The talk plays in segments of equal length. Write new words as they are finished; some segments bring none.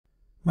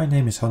My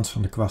name is Hans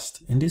van der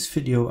Kwast. In this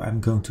video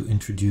I'm going to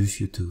introduce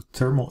you to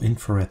thermal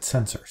infrared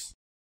sensors.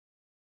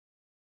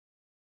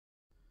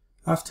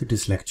 After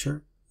this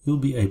lecture you'll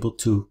be able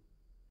to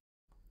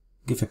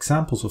give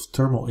examples of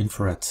thermal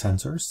infrared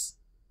sensors,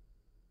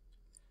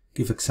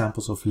 give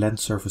examples of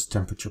land surface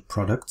temperature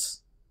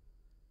products,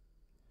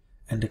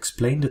 and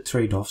explain the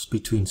trade-offs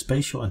between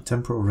spatial and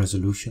temporal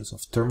resolutions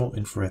of thermal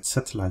infrared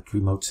satellite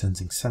remote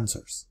sensing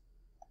sensors.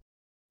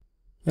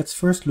 Let's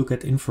first look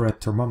at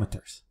infrared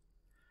thermometers.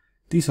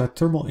 These are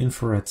thermal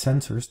infrared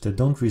sensors that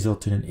don't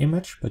result in an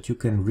image, but you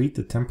can read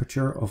the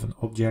temperature of an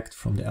object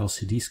from the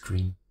LCD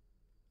screen.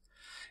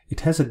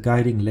 It has a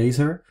guiding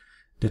laser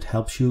that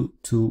helps you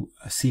to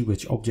see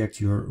which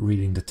object you're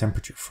reading the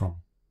temperature from.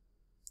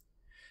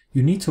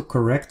 You need to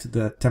correct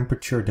the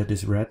temperature that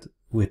is read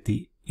with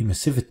the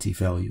emissivity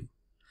value,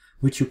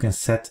 which you can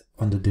set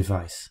on the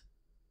device.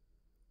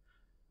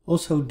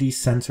 Also, these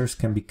sensors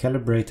can be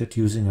calibrated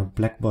using a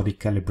blackbody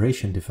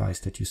calibration device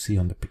that you see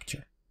on the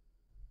picture.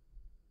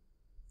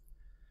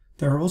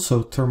 There are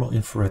also thermal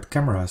infrared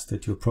cameras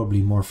that you're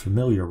probably more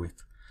familiar with.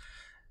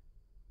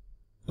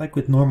 Like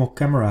with normal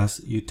cameras,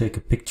 you take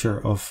a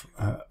picture of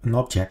an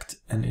object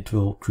and it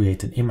will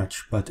create an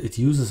image, but it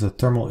uses a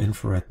thermal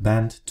infrared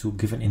band to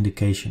give an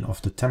indication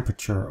of the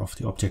temperature of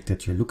the object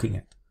that you're looking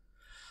at.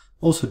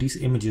 Also, these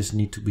images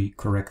need to be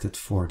corrected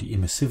for the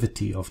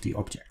emissivity of the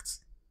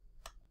objects.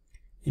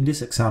 In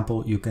this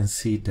example, you can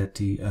see that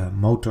the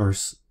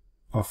motors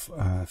of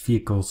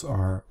vehicles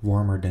are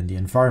warmer than the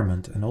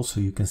environment, and also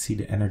you can see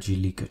the energy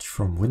leakage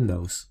from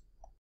windows.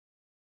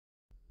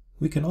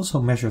 We can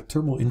also measure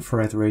thermal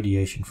infrared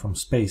radiation from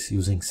space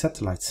using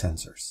satellite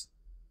sensors.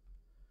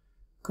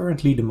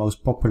 Currently the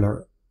most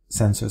popular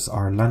sensors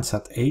are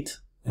Landsat 8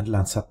 and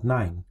Landsat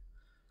 9.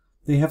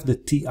 They have the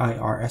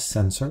TIRS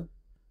sensor,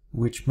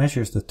 which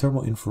measures the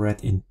thermal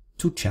infrared in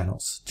two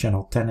channels,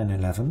 channel 10 and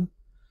 11,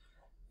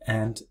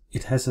 and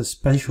it has a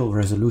spatial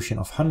resolution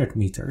of 100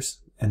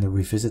 meters and a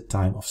revisit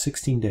time of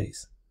 16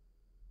 days.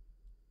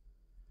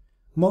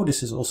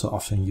 MODIS is also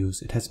often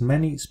used. It has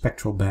many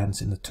spectral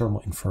bands in the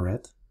thermal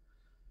infrared.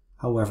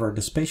 However,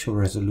 the spatial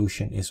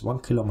resolution is 1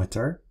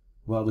 kilometer,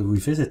 while the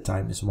revisit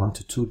time is 1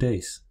 to 2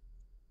 days.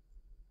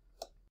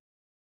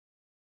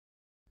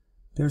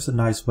 There's a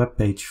nice web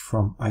page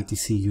from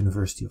ITC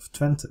University of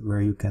Twente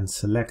where you can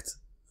select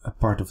a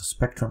part of a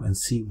spectrum and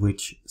see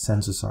which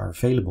sensors are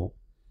available.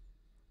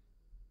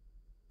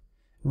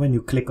 When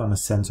you click on a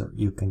sensor,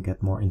 you can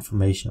get more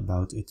information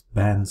about its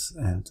bands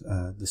and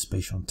the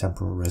spatial and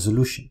temporal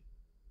resolution.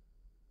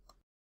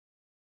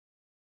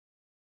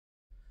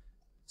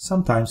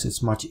 Sometimes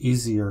it's much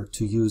easier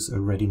to use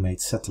a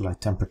ready-made satellite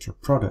temperature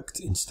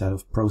product instead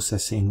of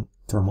processing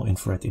thermal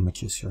infrared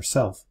images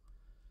yourself.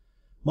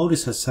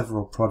 MODIS has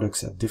several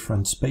products at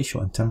different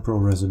spatial and temporal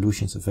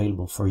resolutions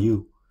available for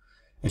you,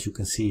 as you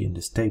can see in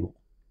this table.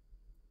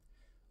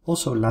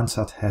 Also,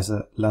 Landsat has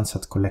a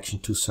Landsat Collection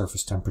 2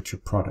 surface temperature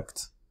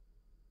product.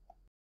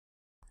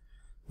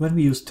 When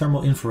we use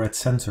thermal infrared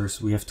sensors,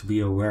 we have to be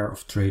aware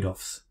of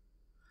trade-offs.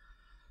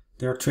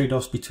 There are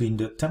trade-offs between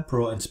the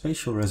temporal and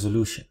spatial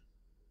resolution.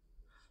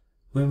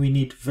 When we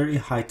need very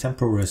high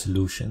temporal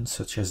resolution,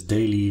 such as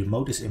daily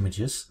MODIS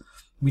images,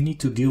 we need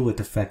to deal with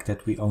the fact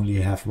that we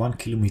only have 1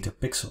 kilometer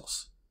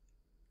pixels.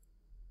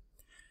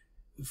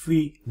 If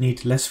we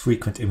need less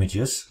frequent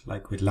images,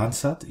 like with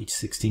Landsat, each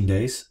 16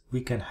 days,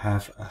 we can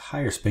have a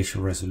higher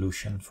spatial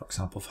resolution, for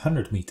example of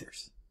 100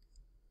 meters.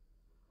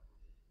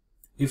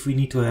 If we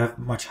need to have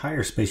much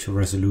higher spatial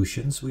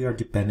resolutions, we are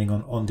depending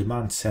on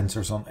on-demand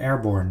sensors on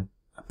airborne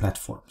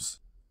platforms.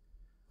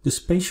 The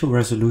spatial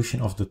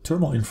resolution of the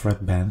thermal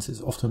infrared bands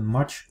is often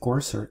much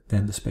coarser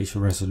than the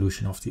spatial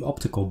resolution of the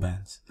optical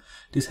bands.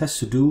 This has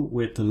to do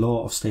with the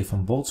law of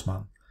Stefan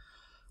Boltzmann.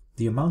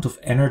 The amount of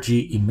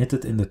energy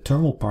emitted in the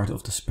thermal part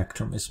of the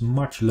spectrum is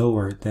much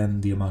lower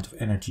than the amount of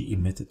energy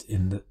emitted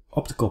in the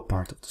optical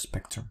part of the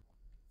spectrum.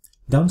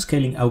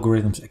 Downscaling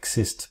algorithms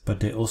exist, but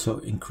they also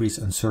increase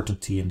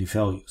uncertainty in the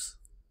values.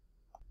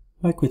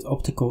 Like with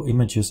optical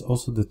images,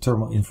 also the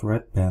thermal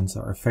infrared bands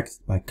are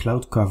affected by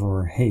cloud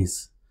cover or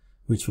haze,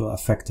 which will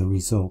affect the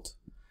result.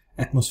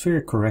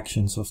 Atmospheric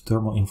corrections of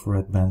thermal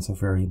infrared bands are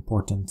very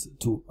important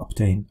to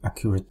obtain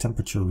accurate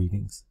temperature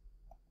readings.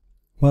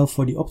 While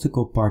for the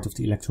optical part of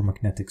the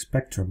electromagnetic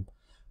spectrum,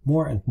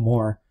 more and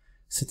more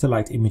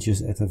satellite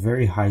images at a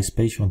very high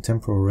spatial and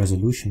temporal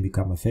resolution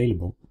become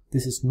available,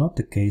 this is not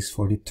the case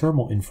for the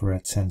thermal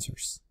infrared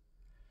sensors.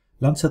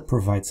 Landsat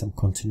provides some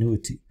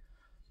continuity,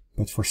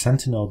 but for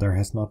Sentinel there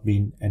has not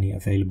been any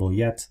available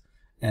yet,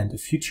 and a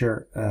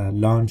future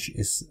launch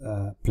is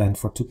planned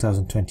for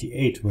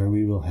 2028, where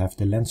we will have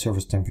the land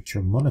surface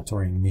temperature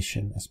monitoring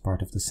mission as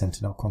part of the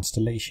Sentinel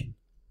constellation.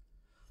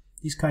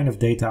 These kind of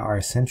data are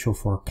essential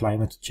for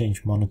climate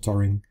change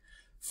monitoring,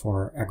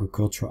 for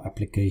agricultural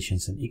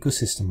applications and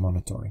ecosystem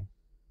monitoring.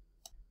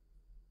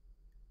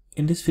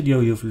 In this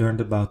video you've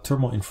learned about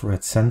thermal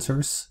infrared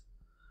sensors,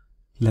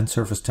 land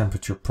surface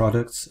temperature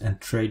products, and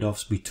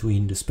trade-offs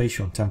between the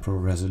spatial and temporal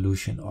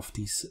resolution of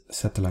these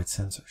satellite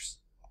sensors.